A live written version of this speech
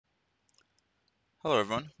Hello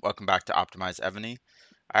everyone, welcome back to Optimize Evony.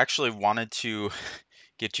 I actually wanted to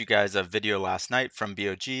get you guys a video last night from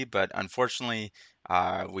BOG, but unfortunately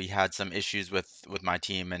we had some issues with my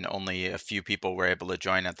team and only a few people were able to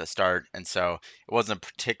join at the start, and so it wasn't a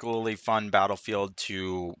particularly fun battlefield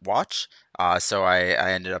to watch, so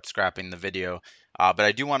I ended up scrapping the video. But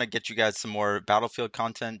I do want to get you guys some more battlefield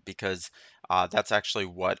content because that's actually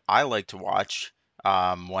what I like to watch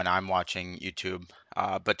when I'm watching YouTube.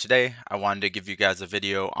 But today I wanted to give you guys a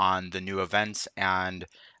video on the new events and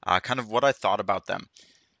kind of what I thought about them.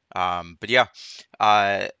 But yeah,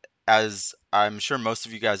 uh, as I'm sure most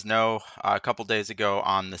of you guys know, a couple days ago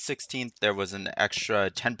on the 16th, there was an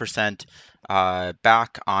extra 10%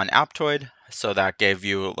 back on Aptoide. So that gave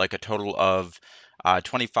you like a total of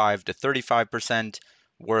 25 to 35%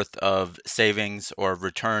 worth of savings or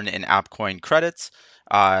return in AppCoin credits.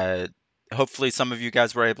 Uh, Hopefully some of you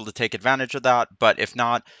guys were able to take advantage of that, but if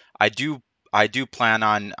not, I do I do plan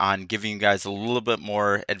on giving you guys a little bit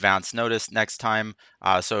more advance notice next time.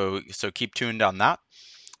 So keep tuned on that.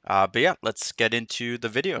 But yeah, let's get into the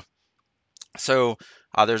video. So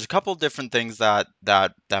there's a couple different things that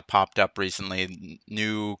popped up recently,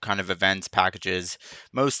 new kind of events packages,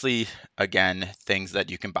 mostly again things that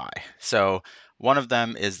you can buy. So one of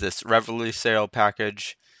them is this Reveille sale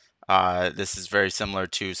package. This is very similar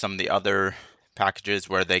to some of the other packages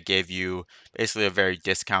where they gave you basically a very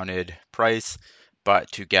discounted price, but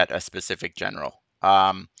to get a specific general.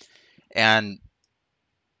 And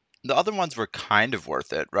the other ones were kind of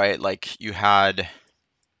worth it, right? Like you had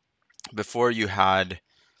before you had,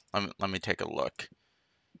 let me take a look.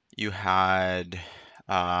 You had,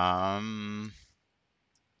 um,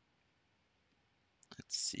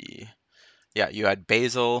 let's see. Yeah, you had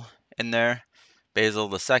Basil in there, Basil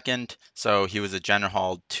the second. So he was a General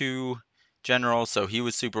Hall 2 general, so he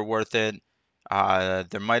was super worth it.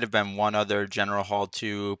 There might have been one other General Hall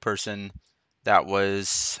 2 person that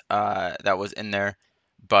was in there,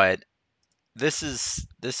 but this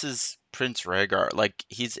is Prince Rhaegar. Like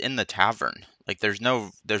he's in the tavern. Like there's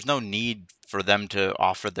no need for them to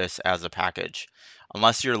offer this as a package,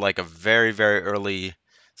 unless you're like a very early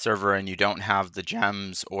server and you don't have the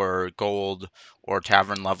gems or gold or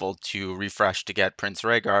tavern level to refresh to get Prince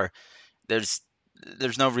Rhaegar. There's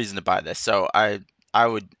there's no reason to buy this. So I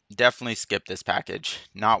would definitely skip this package.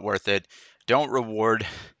 Not worth it. Don't reward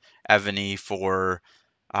Evony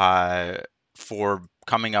uh, for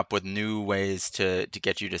coming up with new ways to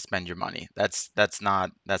get you to spend your money. That's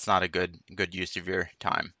not a good use of your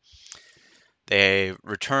time. They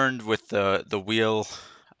returned with the wheel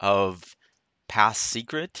of Pass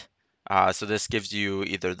Secret. So this gives you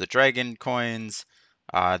either the dragon coins,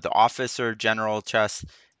 the officer general chest.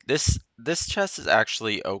 This chest is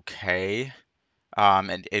actually okay.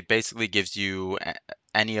 And it basically gives you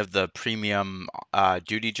any of the premium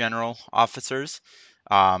duty general officers.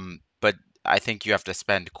 But I think you have to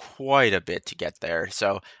spend quite a bit to get there.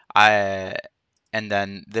 So I, and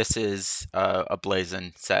then this is a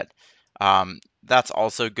blazon set. That's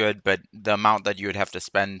also good, but the amount that you would have to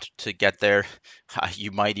spend to get there, you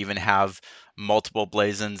might even have multiple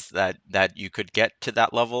blazons that you could get to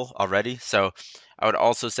that level already. So I would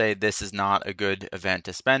also say this is not a good event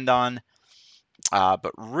to spend on.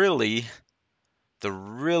 But really, the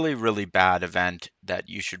really bad event that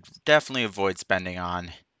you should definitely avoid spending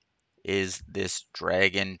on is this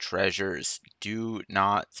Dragon Treasures. Do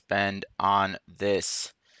not spend on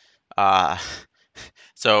this. Uh,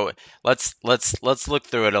 so let's look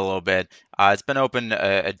through it a little bit. It's been open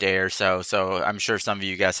a day or so, so I'm sure some of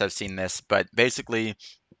you guys have seen this. But basically,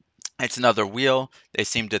 it's another wheel. They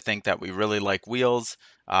seem to think that we really like wheels,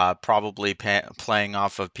 probably playing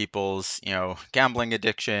off of people's, gambling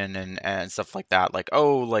addiction and stuff like that. Like,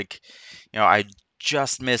 oh, like, I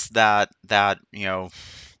just missed that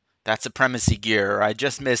supremacy gear, or I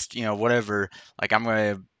just missed, whatever. Like, I'm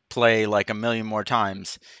gonna play like a million more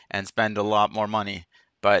times and spend a lot more money.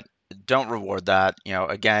 But don't reward that.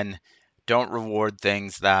 Again, don't reward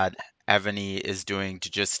things that Evany is doing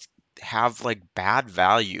to just have like bad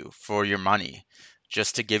value for your money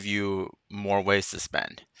just to give you more ways to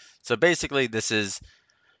spend. So basically this is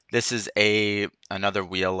a another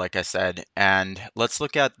wheel like I said, and let's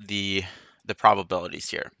look at the probabilities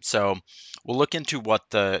here. So we'll look into what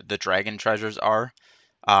the dragon treasures are.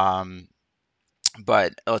 Um,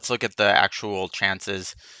 but let's look at the actual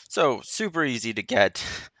chances. So super easy to get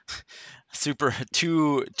super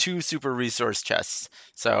two super resource chests.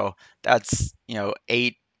 So that's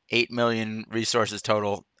 8 million resources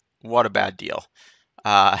total. What a bad deal.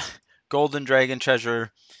 Uh, Golden Dragon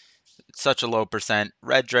Treasure, such a low percent.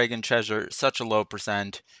 Red Dragon Treasure, such a low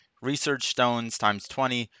percent. Research Stones times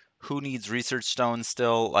 20. who needs research stones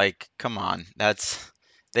still? Like, come on,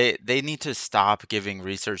 they need to stop giving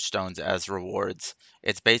research stones as rewards.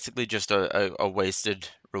 It's basically just a wasted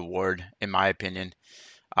reward, in my opinion.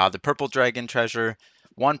 The purple dragon treasure,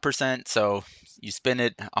 1%. So you spin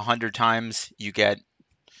it 100 times, you get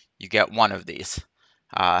one of these.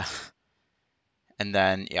 Uh, and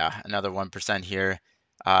then yeah, another 1% here.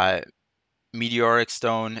 Uh, meteoric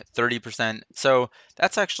stone, 30%. So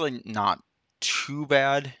that's actually not too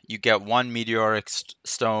bad. You get one meteoric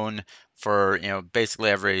stone for, basically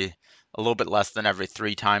a little bit less than every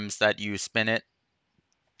 3 times that you spin it.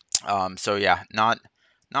 So yeah, not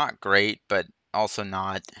great, but also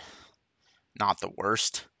not the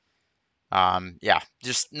worst. Yeah,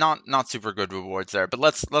 just not super good rewards there. But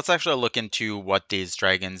let's actually look into what these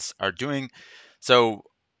dragons are doing. So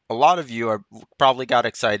a lot of you are probably got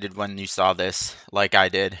excited when you saw this, like I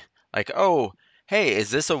did. Like, oh, hey, is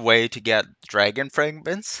this a way to get dragon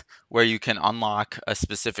fragments where you can unlock a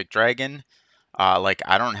specific dragon? Like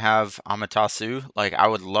I don't have Amaterasu. Like I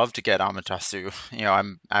would love to get Amaterasu.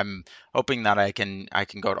 I'm hoping that I can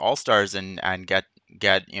go to All Stars and get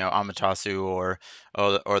Amaterasu or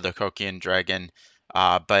the Kokian Dragon.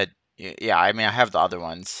 But yeah, I mean I have the other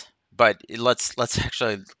ones. But let's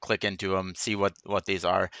actually click into them, see what these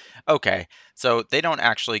are. Okay, so they don't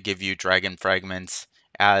actually give you dragon fragments,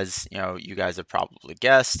 as you guys have probably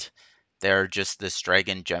guessed. They're just this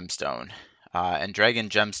dragon gemstone. And dragon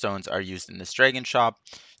gemstones are used in this dragon shop.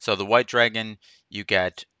 So the white dragon, you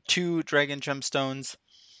get 2 dragon gemstones.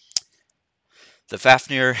 The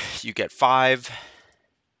Fafnir, you get 5.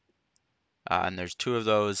 And there's 2 of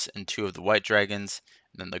those and 2 of the white dragons.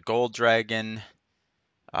 And then the gold dragon,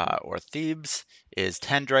 or Thebes, is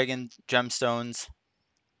 10 dragon gemstones.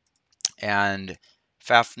 And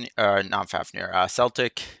Fafnir, not Fafnir,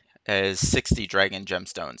 Celtic is 60 dragon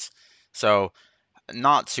gemstones. So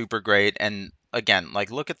not super great. And again,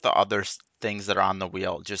 like look at the other things that are on the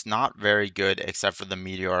wheel, just not very good except for the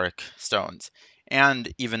meteoric stones.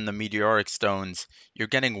 And even the meteoric stones, you're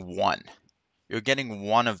getting one. You're getting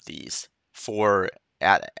one of these for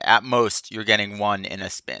at most you're getting one in a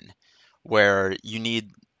spin, where you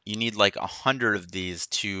need like 100 of these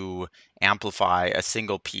to amplify a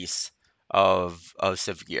single piece of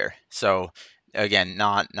Civ gear. So again,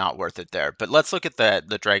 not worth it there. But let's look at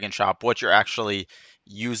the dragon shop, what you're actually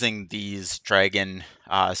using these dragon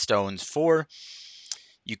stones for.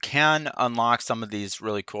 You can unlock some of these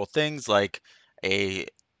really cool things like a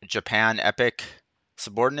Japan epic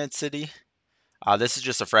subordinate city. This is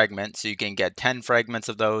just a fragment, so you can get 10 fragments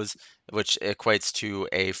of those, which equates to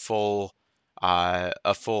a full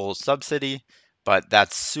subsidy. But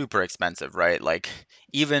that's super expensive, right? Like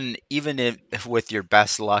even if with your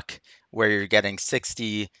best luck, where you're getting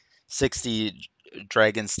 60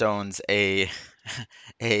 dragon stones a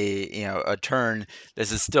turn,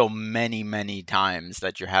 this is still many times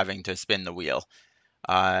that you're having to spin the wheel.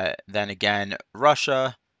 Then again,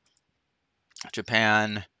 Russia,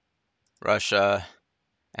 Japan, Russia,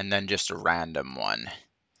 and then just a random one,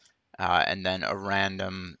 and then a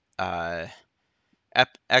random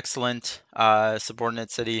excellent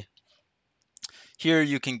subordinate city. Here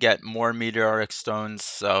you can get more meteoric stones.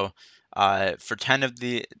 So for 10 of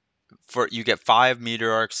the for you get 5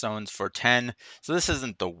 meteoric stones for 10. So this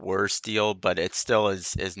isn't the worst deal, but it still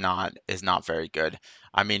is not very good.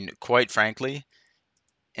 I mean, quite frankly,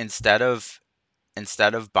 instead of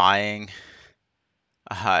instead of buying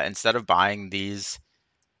these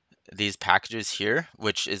packages here,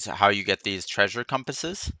 which is how you get these treasure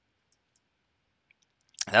compasses,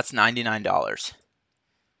 that's $99.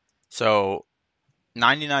 So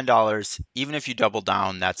 $99, even if you double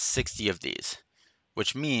down, that's 60 of these,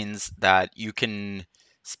 which means that you can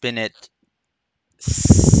spin it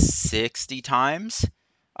 60 times.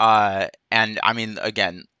 And I mean,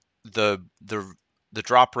 again, the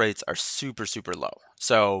drop rates are super low.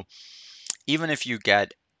 So even if you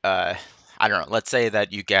get, I don't know, let's say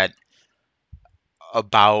that you get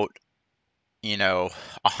about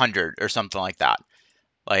 100 or something like that.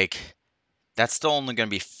 Like that's still only going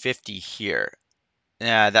to be 50 here.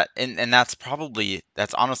 Yeah, and that's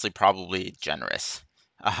honestly probably generous.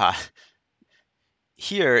 Uh,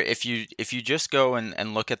 Here, if you just go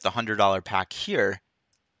and look at the $100 pack here,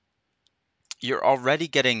 you're already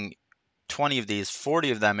getting 20 of these, 40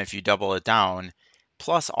 of them if you double it down,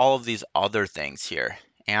 plus all of these other things here,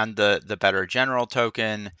 and the better general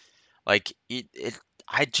token. Like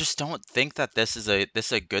I just don't think that this is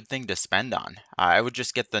a good thing to spend on. I would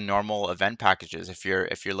just get the normal event packages if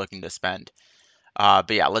you're looking to spend. But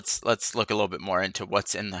yeah, let's look a little bit more into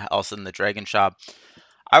what's else in the Dragon Shop.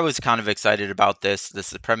 I was kind of excited about the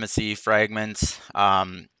supremacy fragments.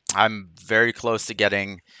 I'm very close to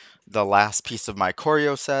getting the last piece of my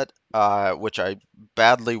choreo set, which I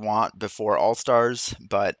badly want before All Stars,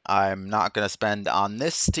 but I'm not going to spend on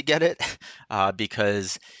this to get it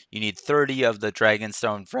because you need 30 of the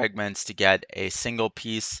Dragonstone fragments to get a single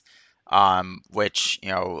piece, which,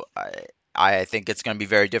 I think it's going to be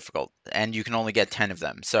very difficult, and you can only get 10 of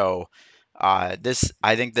them. So I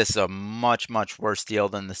think this is a much, much worse deal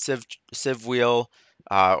than the Civ wheel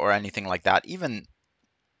or anything like that. Even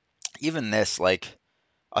this, like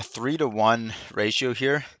a 3-to-1 ratio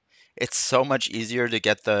here, it's so much easier to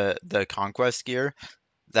get the conquest gear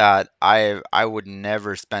that I would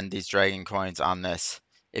never spend these dragon coins on this.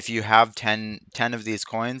 If you have 10 of these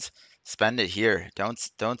coins, spend it here. Don't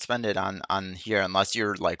spend it on here unless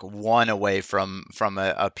you're like one away from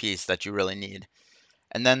a piece that you really need.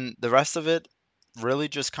 And then the rest of it, really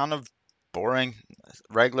just kind of boring,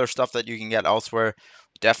 regular stuff that you can get elsewhere.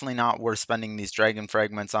 Definitely not worth spending these dragon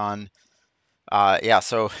fragments on. Yeah,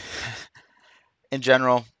 so in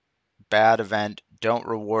general, bad event. Don't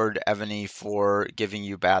reward Evony for giving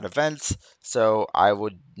you bad events. So I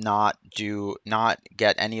would not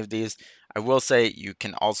get any of these. I will say you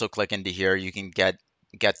can also click into here. You can get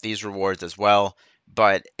these rewards as well,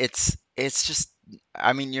 but it's just,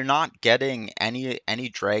 I mean, you're not getting any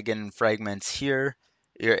dragon fragments here.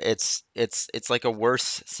 It's like a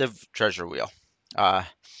worse Civ treasure wheel. Uh,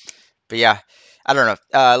 but yeah, I don't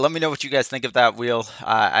know. Let me know what you guys think of that wheel.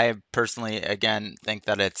 I personally, again, think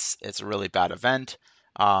that it's a really bad event.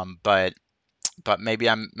 But maybe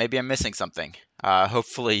I'm missing something.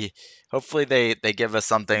 Hopefully they give us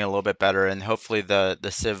something a little bit better, and hopefully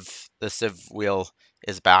the Civ wheel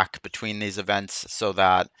is back between these events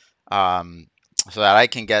um, so that I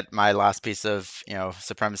can get my last piece of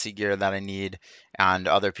supremacy gear that I need, and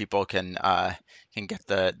other people can get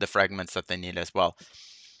the fragments that they need as well.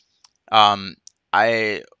 Um,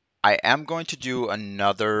 I I am going to do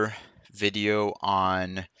another video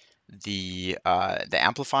on the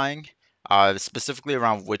amplifying, specifically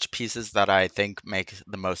around which pieces that I think make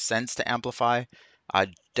the most sense to amplify.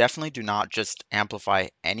 Definitely do not just amplify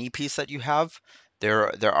any piece that you have.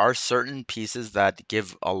 There are certain pieces that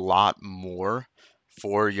give a lot more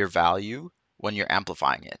for your value when you're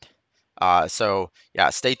amplifying it. So yeah,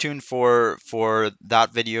 stay tuned for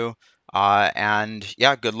that video. And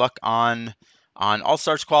yeah, good luck on All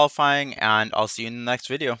Stars qualifying, and I'll see you in the next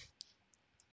video.